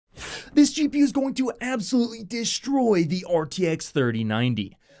This GPU is going to absolutely destroy the RTX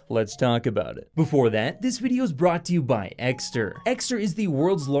 3090. Let's talk about it. Before that, this video is brought to you by Exter. Exter is the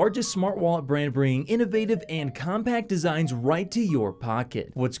world's largest smart wallet brand, bringing innovative and compact designs right to your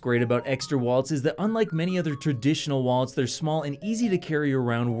pocket. What's great about Exter wallets is that unlike many other traditional wallets, they're small and easy to carry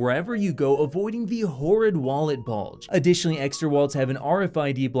around wherever you go, avoiding the horrid wallet bulge. Additionally, Exter wallets have an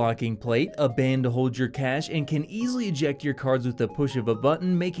RFID blocking plate, a band to hold your cash, and can easily eject your cards with the push of a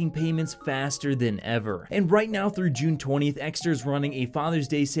button, making payments faster than ever. And right now through June 20th, Exter is running a Father's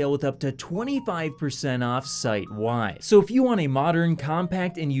Day sale with up to 25% off site-wide. So if you want a modern,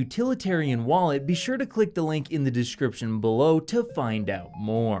 compact, and utilitarian wallet, be sure to click the link in the description below to find out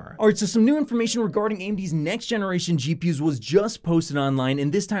more. Alright, so some new information regarding AMD's next generation GPUs was just posted online,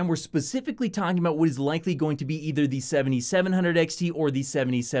 and this time we're specifically talking about what is likely going to be either the 7700 XT or the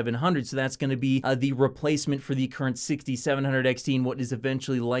 7700. So that's going to be the replacement for the current 6700 XT and what is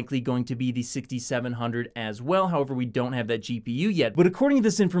eventually likely going to be the 6700 as well. However, we don't have that GPU yet. But according to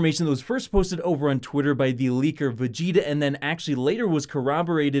this information that was first posted over on Twitter by the leaker Vegeta and then actually later was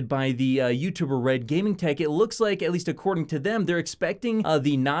corroborated by the YouTuber Red Gaming Tech, it looks like, at least according to them, they're expecting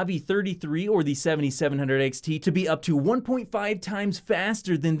the Navi 33 or the 7700 XT to be up to 1.5 times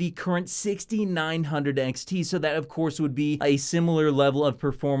faster than the current 6900 XT. So that of course would be a similar level of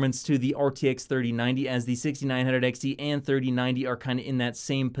performance to the RTX 3090, as the 6900 XT and 3090 are kind of in that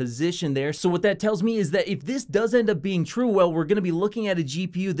same position there. So what that tells me is that if this does end up being true, well, we're going to be looking at a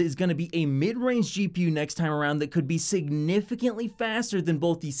GPU that is going to be a mid-range GPU next time around that could be significantly faster than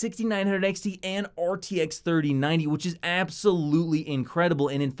both the 6900 XT and RTX 3090, which is absolutely incredible.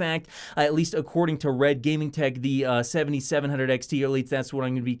 And in fact, at least according to Red Gaming Tech, the 7700 XT, or at least that's what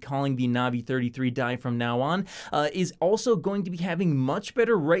I'm going to be calling the Navi 33 die from now on, is also going to be having much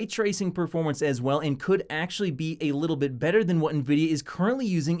better ray tracing performance as well, and could actually be a little bit better than what Nvidia is currently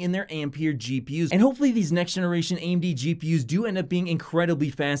using in their Ampere GPUs. And hopefully these next generation AMD GPUs do end up being incredibly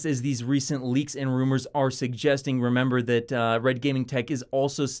fast, as these recent leaks and rumors are suggesting. Remember that Red Gaming Tech is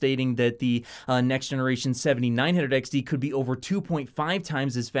also stating that the next generation 7900 XT could be over 2.5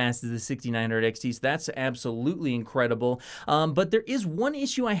 times as fast as the 6900 XT, so that's absolutely incredible. But there is one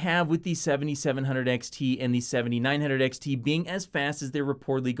issue I have with the 7700 XT and the 7900 XT being as fast as they're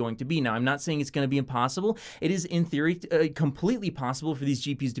reportedly going to be. Now, I'm not saying it's going to be impossible. It is, in theory, completely possible for these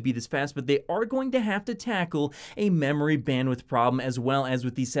GPUs to be this fast, but they are going to have to tackle a memory bandwidth problem, as well as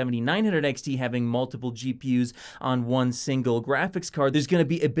with the 7900 XT having multiple GPUs on one single graphics card. There's going to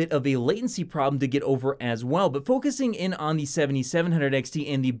be a bit of a latency problem to get over as well. But focusing in on the 7700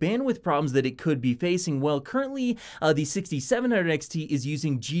 XT and the bandwidth problems that it could be facing, well, currently the 6700 XT is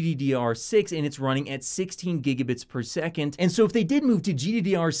using GDDR6 and it's running at 16 gigabits per second. And so if they did move to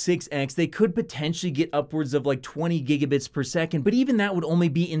GDDR6X, they could potentially get upwards of like 20 gigabits per second. But even that would only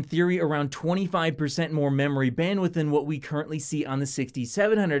be, in theory, around 25% more memory bandwidth than what we currently see on the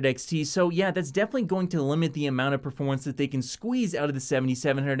 6700 XT. So yeah, that's definitely going to limit the amount of performance that they can squeeze out of the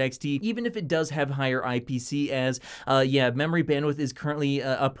 7700 XT, even if it does have higher IPC, as yeah, memory bandwidth is currently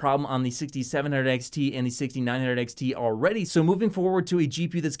a problem on the 6700 XT and the 6900 XT already. So moving forward to a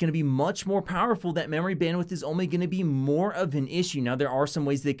GPU that's going to be much more powerful, that memory bandwidth is only going to be more of an issue. Now, there are some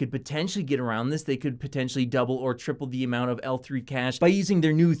ways they could potentially get around this. They could potentially double or triple the amount of L3 cache by using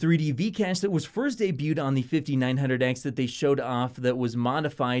their new 3D V cache that was first debuted on the 5900X that they showed off, that was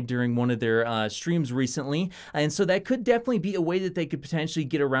modified during one of their streams recently. And so that could definitely be a way that they could potentially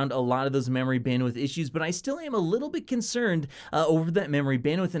get around a lot of those memory bandwidth issues. But I still am a little bit concerned over that memory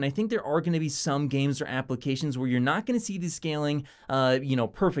bandwidth, and I think there are going to be some games or applications where you're not going to see the scaling you know,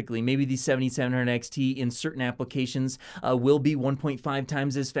 perfectly. Maybe the 7700 XT in certain applications will be 1.5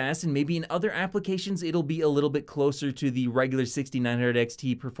 times as fast, and maybe in other applications it'll be a little bit closer to the regular 6900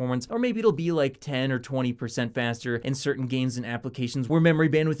 XT performance, or maybe it'll be like 10 or 20% faster in certain games and applications where memory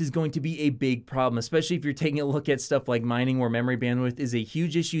bandwidth is going to be a big problem, especially if you're taking a look at stuff like mining, where memory bandwidth is a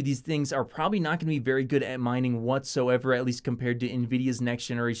huge issue. These things are probably not going to be very good at mining whatsoever, at least compared to Nvidia's next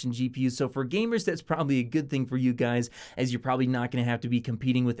generation GPUs. So for gamers, that's probably a good thing for you guys, as you're probably not going to have to be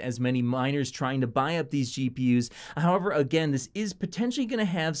competing with as many miners trying to buy up these GPUs. However, again, this is potentially going to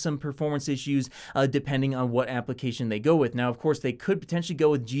have some performance issues depending on what application they go with. Now, of course, they could potentially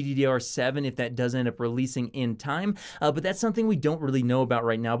go with GDDR7 if that does end up releasing in time, but that's something we don't really know about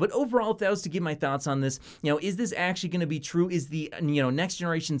right now. But overall, if that was to give my thoughts on this, you know, is this actually going to be true? Is the, you know, next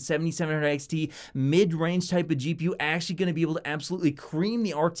generation 7700 XT mid-range type of GPU actually going to be able to absolutely cream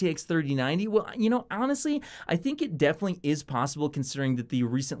the RTX 3090? Well, you know, honestly, I think it definitely is possible, considering that the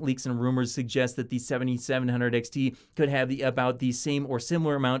recent leaks and rumors suggest that the 7700 XT could have about the same or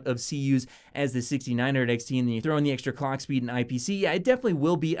similar amount of CUs as the 6900 XT, and then you throw in the extra clock speed and IPC, yeah, it definitely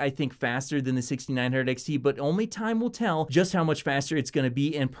will be, I think, faster than the 6900 XT, but only time will tell just how much faster it's going to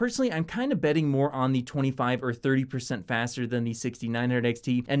be. And personally, I'm kind of betting more on the 25 or 30% faster than the 6900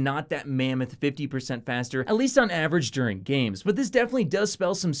 XT, and not that mammoth 50% faster, at least on average during games. But this definitely does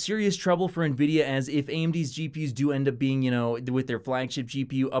spell some serious trouble for Nvidia, as if AMD's GPUs do end up being, you know, with their flagship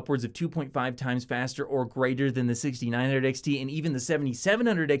GPU upwards of 2.5 times faster or greater than the 6900 XT, and even the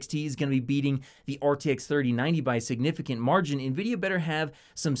 7700 XT is going to be beating the RTX 3090 by a significant margin, Nvidia better have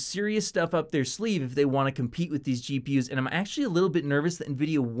some serious stuff up their sleeve if they want to compete with these GPUs. And I'm actually a little bit nervous that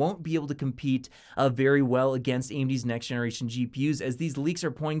Nvidia won't be able to compete very well against AMD's next generation GPUs, as these leaks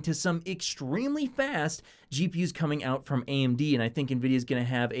are pointing to some extremely fast GPUs coming out from AMD, and I think Nvidia is going to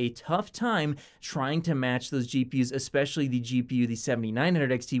have a tough time trying to match those GPUs, especially the GPU, the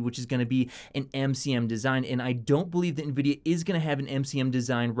 7900 XT, which is going to be an MCM design, and I don't believe that Nvidia is going to have an MCM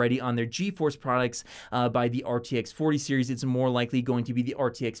design ready on their GeForce products by the RTX 40 series. It's more likely going to be the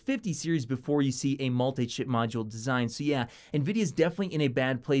RTX 50 series before you see a multi-chip module design. So yeah, Nvidia is definitely in a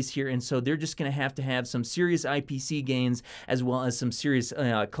bad place here, and so they're just going to have some serious IPC gains as well as some serious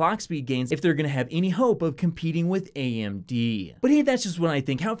clock speed gains if they're going to have any hope of competing with AMD. But hey, that's just what I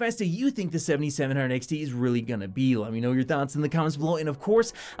think. How fast do you think the 7700 XT is really going to be? Let me know your thoughts in the comments below, and of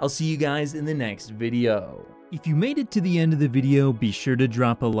course, I'll see you guys in the next video. If you made it to the end of the video, be sure to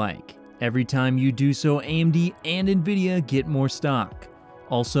drop a like. Every time you do so, AMD and Nvidia get more stock.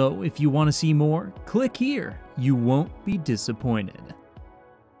 Also, if you want to see more, click here. You won't be disappointed.